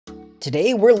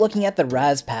Today we're looking at the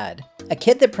RasPad, a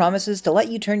kit that promises to let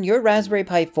you turn your Raspberry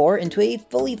Pi 4 into a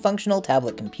fully functional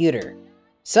tablet computer.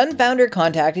 SunFounder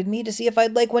contacted me to see if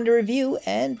I'd like one to review,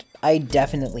 and I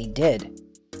definitely did.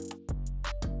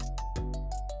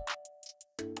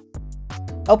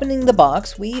 Opening the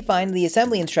box, we find the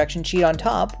assembly instruction sheet on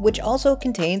top, which also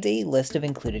contains a list of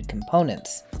included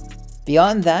components.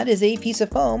 Beyond that is a piece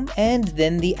of foam, and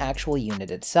then the actual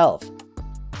unit itself.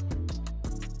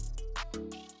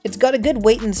 It's got a good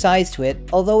weight and size to it,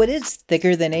 although it is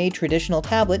thicker than a traditional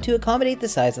tablet to accommodate the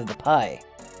size of the Pi.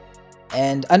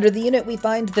 And under the unit we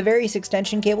find the various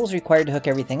extension cables required to hook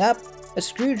everything up, a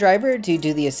screwdriver to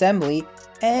do the assembly,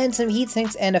 and some heat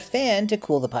sinks and a fan to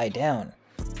cool the Pi down.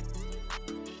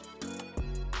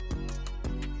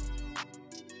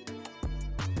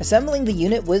 Assembling the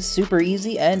unit was super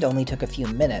easy and only took a few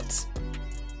minutes.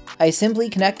 I simply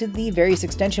connected the various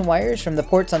extension wires from the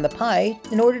ports on the Pi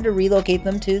in order to relocate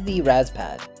them to the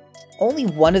RasPad. Only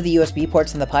one of the USB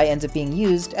ports on the Pi ends up being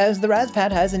used, as the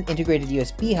RasPad has an integrated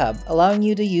USB hub, allowing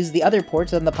you to use the other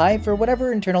ports on the Pi for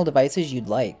whatever internal devices you'd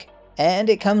like.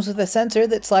 And it comes with a sensor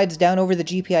that slides down over the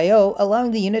GPIO, allowing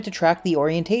the unit to track the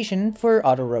orientation for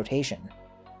auto rotation.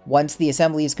 Once the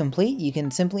assembly is complete, you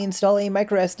can simply install a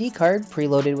microSD card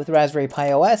preloaded with Raspberry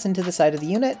Pi OS into the side of the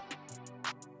unit,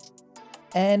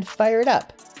 and fire it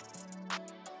up.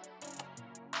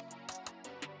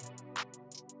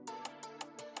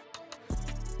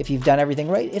 If you've done everything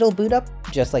right, it'll boot up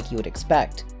just like you would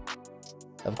expect.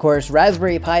 Of course,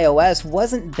 Raspberry Pi OS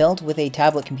wasn't built with a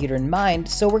tablet computer in mind,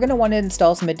 so we're going to want to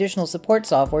install some additional support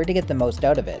software to get the most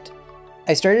out of it.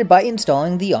 I started by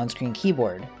installing the on-screen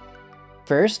keyboard.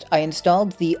 First, I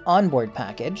installed the onboard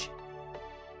package.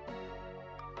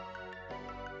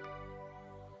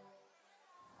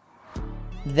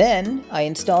 Then, I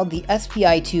installed the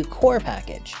SPI2 core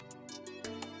package.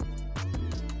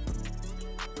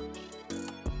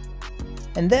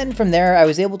 And then from there, I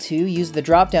was able to use the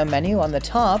drop-down menu on the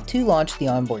top to launch the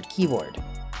onboard keyboard.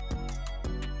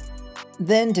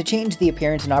 Then, to change the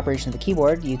appearance and operation of the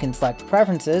keyboard, you can select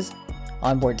Preferences,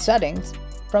 Onboard Settings,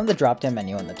 from the drop-down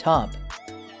menu on the top.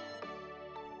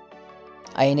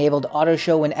 I enabled Auto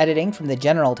Show when editing from the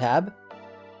General tab.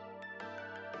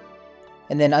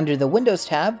 And then under the Windows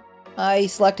tab, I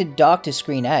selected Dock to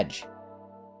Screen Edge.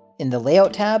 In the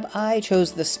Layout tab, I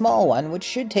chose the small one, which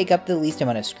should take up the least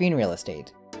amount of screen real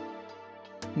estate.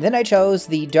 Then I chose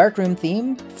the Darkroom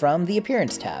theme from the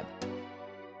Appearance tab.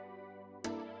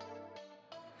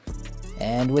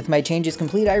 And with my changes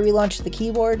complete, I relaunched the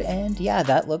keyboard, and yeah,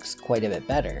 that looks quite a bit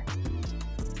better.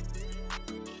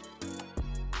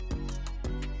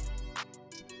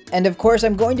 And of course,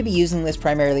 I'm going to be using this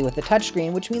primarily with the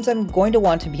touchscreen, which means I'm going to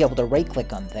want to be able to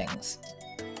right-click on things.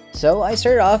 So I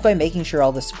started off by making sure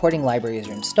all the supporting libraries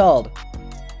are installed.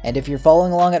 And if you're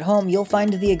following along at home, you'll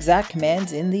find the exact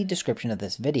commands in the description of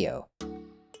this video.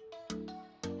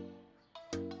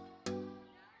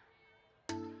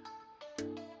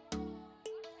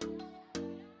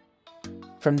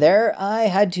 From there, I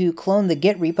had to clone the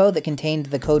Git repo that contained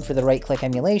the code for the right-click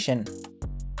emulation.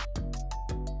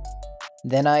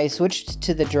 Then I switched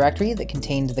to the directory that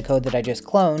contained the code that I just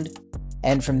cloned,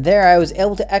 and from there I was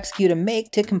able to execute a make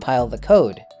to compile the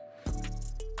code.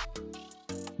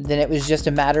 Then it was just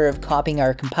a matter of copying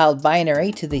our compiled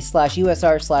binary to the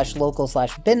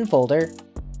 /usr/local/bin folder,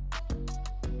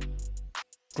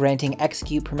 granting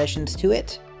execute permissions to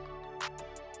it,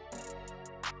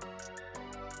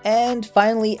 and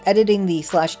finally editing the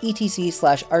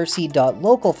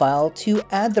 /etc/rc.local file to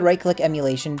add the right-click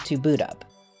emulation to boot up.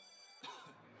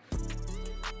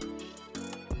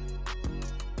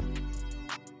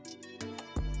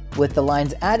 With the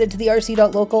lines added to the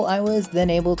rc.local, I was then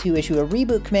able to issue a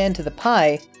reboot command to the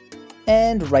Pi,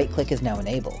 and right-click is now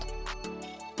enabled.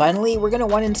 Finally, we're going to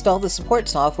want to install the support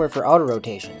software for auto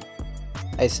rotation.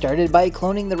 I started by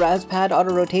cloning the RasPad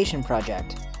auto rotation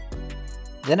project.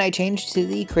 Then I changed to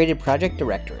the created project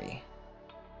directory.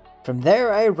 From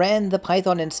there, I ran the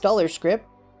Python installer script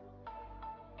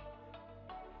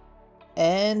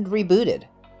and rebooted.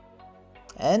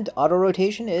 And auto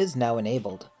rotation is now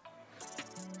enabled.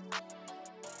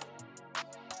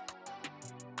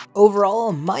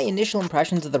 Overall, my initial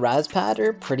impressions of the RasPad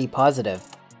are pretty positive.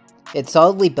 It's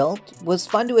solidly built, was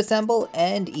fun to assemble,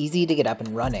 and easy to get up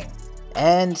and running.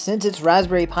 And since it's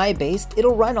Raspberry Pi based,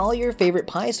 it'll run all your favorite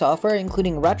Pi software,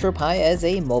 including RetroPie as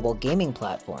a mobile gaming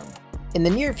platform. In the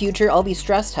near future, I'll be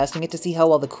stress testing it to see how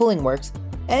well the cooling works,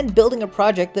 and building a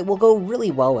project that will go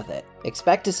really well with it.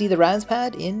 Expect to see the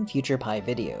RasPad in future Pi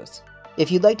videos. If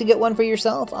you'd like to get one for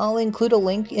yourself, I'll include a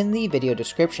link in the video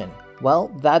description. Well,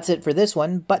 that's it for this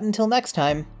one, but until next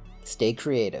time, stay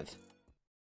creative.